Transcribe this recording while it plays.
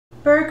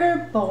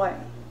Burger Boy.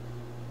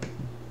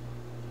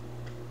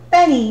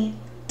 Benny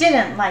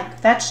didn't like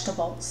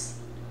vegetables.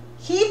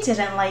 He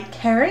didn't like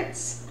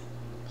carrots.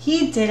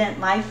 He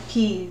didn't like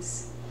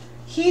peas.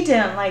 He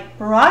didn't like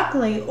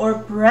broccoli or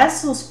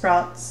Brussels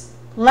sprouts,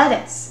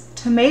 lettuce,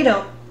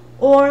 tomato,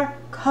 or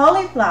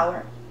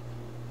cauliflower.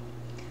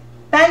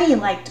 Benny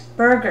liked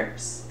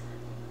burgers.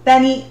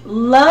 Benny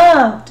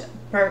loved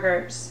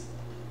burgers.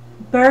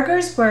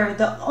 Burgers were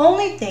the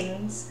only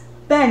things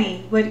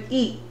Benny would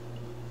eat.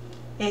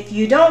 If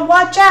you don't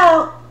watch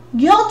out,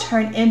 you'll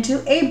turn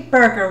into a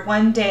burger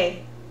one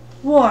day,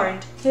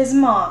 warned his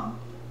mom.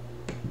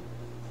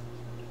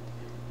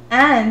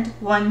 And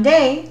one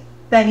day,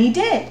 Benny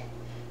did.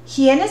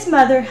 He and his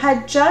mother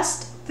had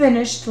just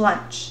finished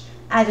lunch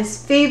at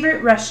his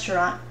favorite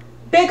restaurant,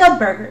 Big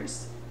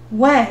Burgers,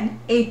 when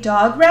a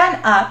dog ran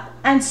up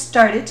and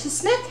started to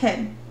sniff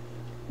him.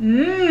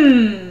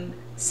 Mmm,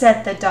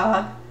 said the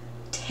dog.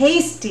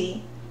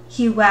 Tasty.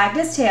 He wagged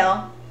his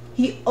tail.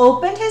 He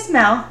opened his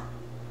mouth.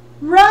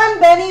 Run,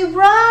 Benny,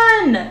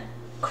 run!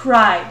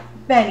 Cried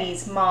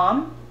Benny's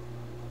mom.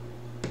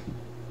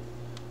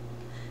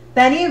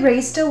 Benny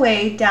raced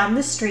away down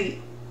the street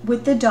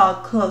with the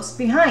dog close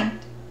behind.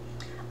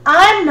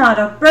 I'm not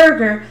a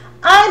burger,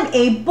 I'm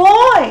a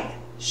boy,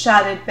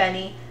 shouted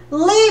Benny.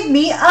 Leave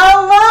me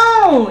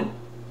alone!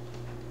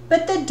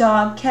 But the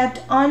dog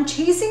kept on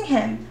chasing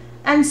him,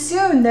 and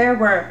soon there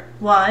were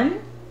 1,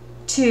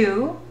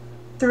 2,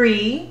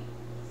 3,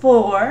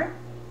 4,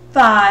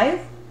 5,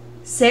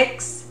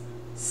 6,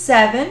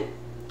 7,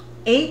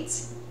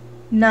 8,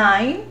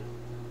 9,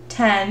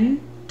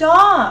 10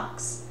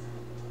 dogs,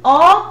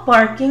 all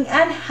barking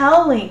and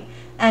howling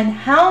and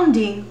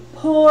hounding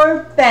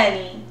poor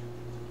Benny.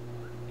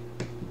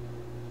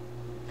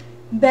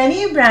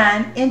 Benny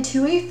ran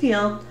into a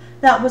field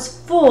that was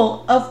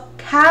full of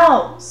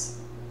cows.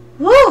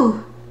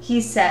 Whew,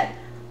 he said,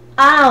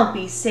 I'll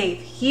be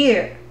safe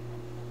here.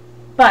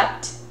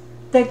 But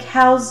the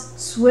cows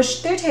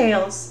swished their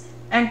tails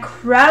and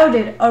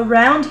crowded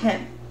around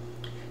him.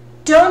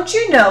 Don't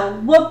you know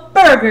what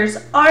burgers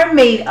are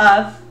made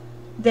of?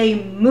 They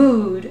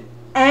mooed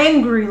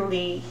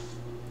angrily.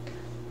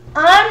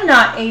 I'm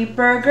not a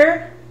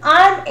burger,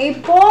 I'm a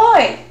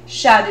boy,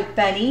 shouted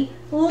Benny.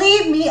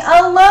 Leave me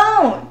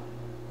alone.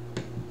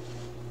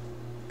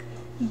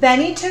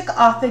 Benny took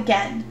off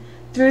again,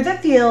 through the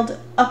field,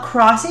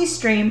 across a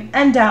stream,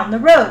 and down the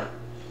road,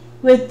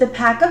 with the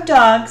pack of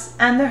dogs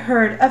and the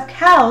herd of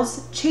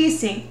cows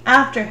chasing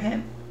after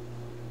him.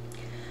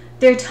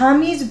 Their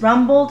tummies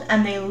rumbled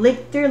and they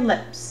licked their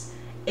lips.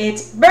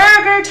 It's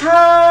burger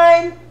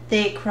time,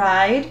 they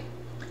cried.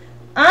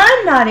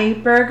 I'm not a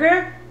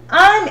burger,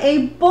 I'm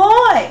a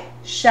boy,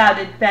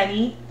 shouted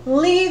Benny.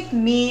 Leave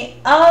me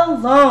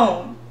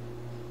alone.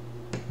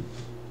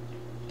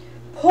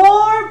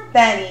 Poor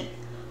Benny.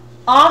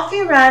 Off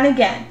he ran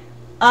again,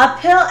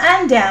 uphill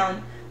and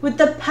down, with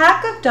the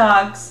pack of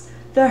dogs,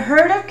 the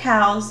herd of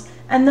cows,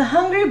 and the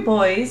hungry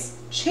boys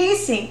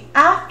chasing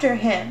after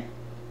him.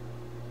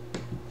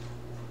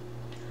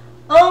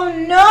 Oh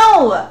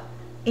no!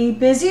 A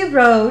busy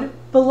road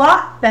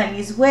blocked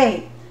Benny's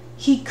way.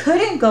 He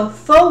couldn't go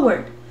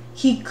forward.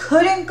 He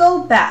couldn't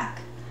go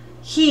back.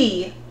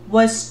 He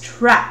was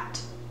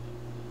trapped.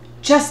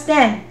 Just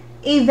then,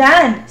 a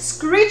van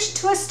screeched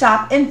to a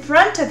stop in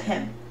front of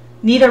him.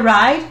 Need a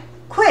ride?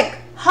 Quick,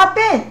 hop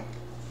in,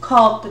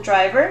 called the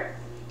driver.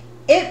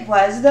 It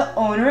was the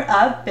owner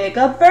of Big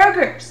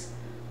Burgers.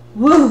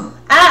 Whew,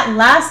 at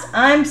last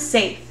I'm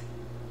safe,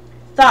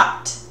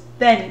 thought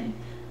Benny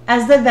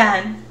as the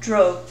van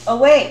drove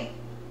away.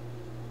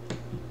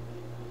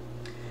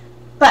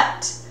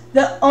 But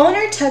the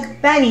owner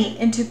took Benny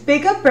into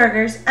Big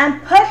Burgers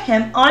and put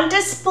him on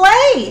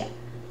display.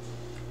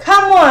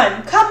 Come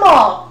on,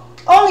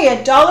 only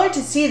 $1 to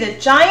see the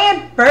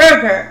giant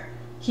burger,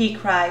 he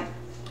cried.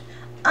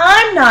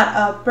 I'm not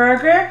a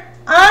burger,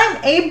 I'm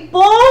a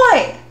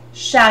boy,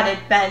 shouted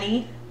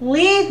Benny.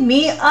 Leave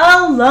me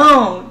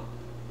alone.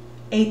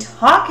 A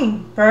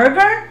talking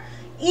burger?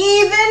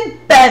 Even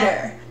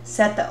better,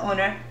 said the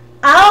owner.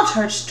 I'll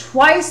charge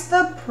twice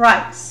the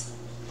price.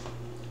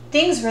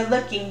 Things were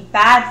looking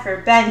bad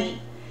for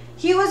Benny.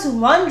 He was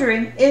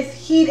wondering if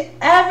he'd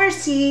ever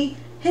see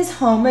his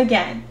home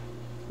again,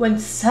 when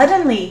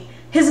suddenly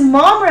his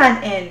mom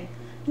ran in.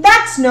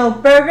 That's no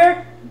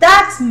burger,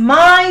 that's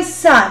my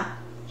son,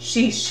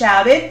 she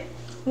shouted.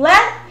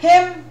 Let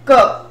him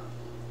go.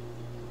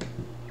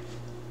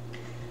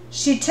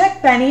 She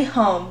took Benny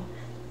home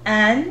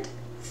and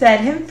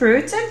fed him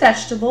fruits and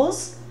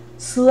vegetables.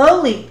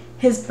 Slowly,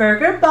 his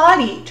burger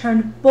body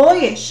turned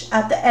boyish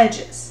at the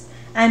edges,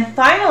 and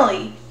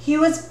finally he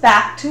was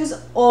back to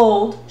his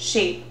old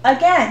shape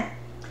again.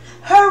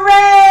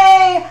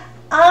 Hooray!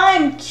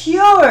 I'm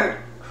cured,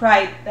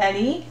 cried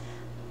Benny.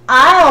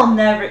 I'll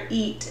never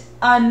eat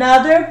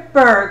another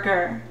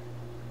burger.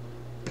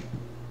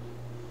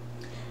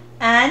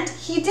 And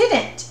he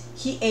didn't.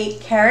 He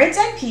ate carrots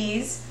and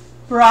peas,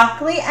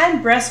 broccoli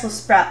and Brussels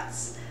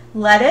sprouts,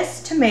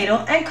 lettuce,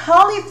 tomato, and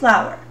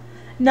cauliflower.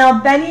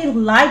 Now Benny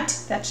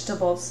liked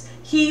vegetables.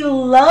 He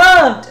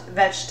loved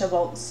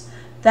vegetables.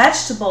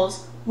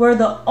 Vegetables were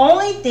the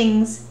only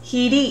things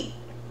he'd eat.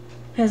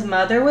 His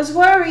mother was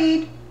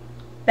worried.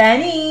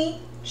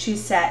 "Benny," she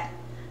said,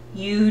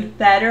 "you'd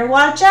better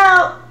watch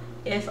out.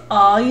 If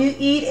all you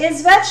eat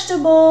is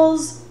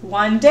vegetables,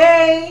 one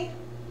day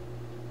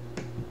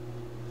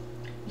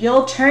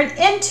you'll turn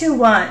into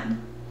one."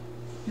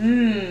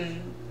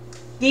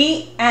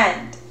 The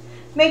end.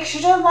 Make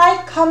sure to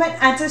like, comment,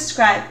 and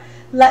subscribe.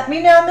 Let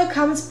me know in the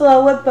comments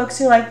below what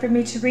books you'd like for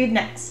me to read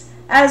next.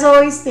 As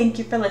always, thank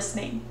you for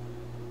listening.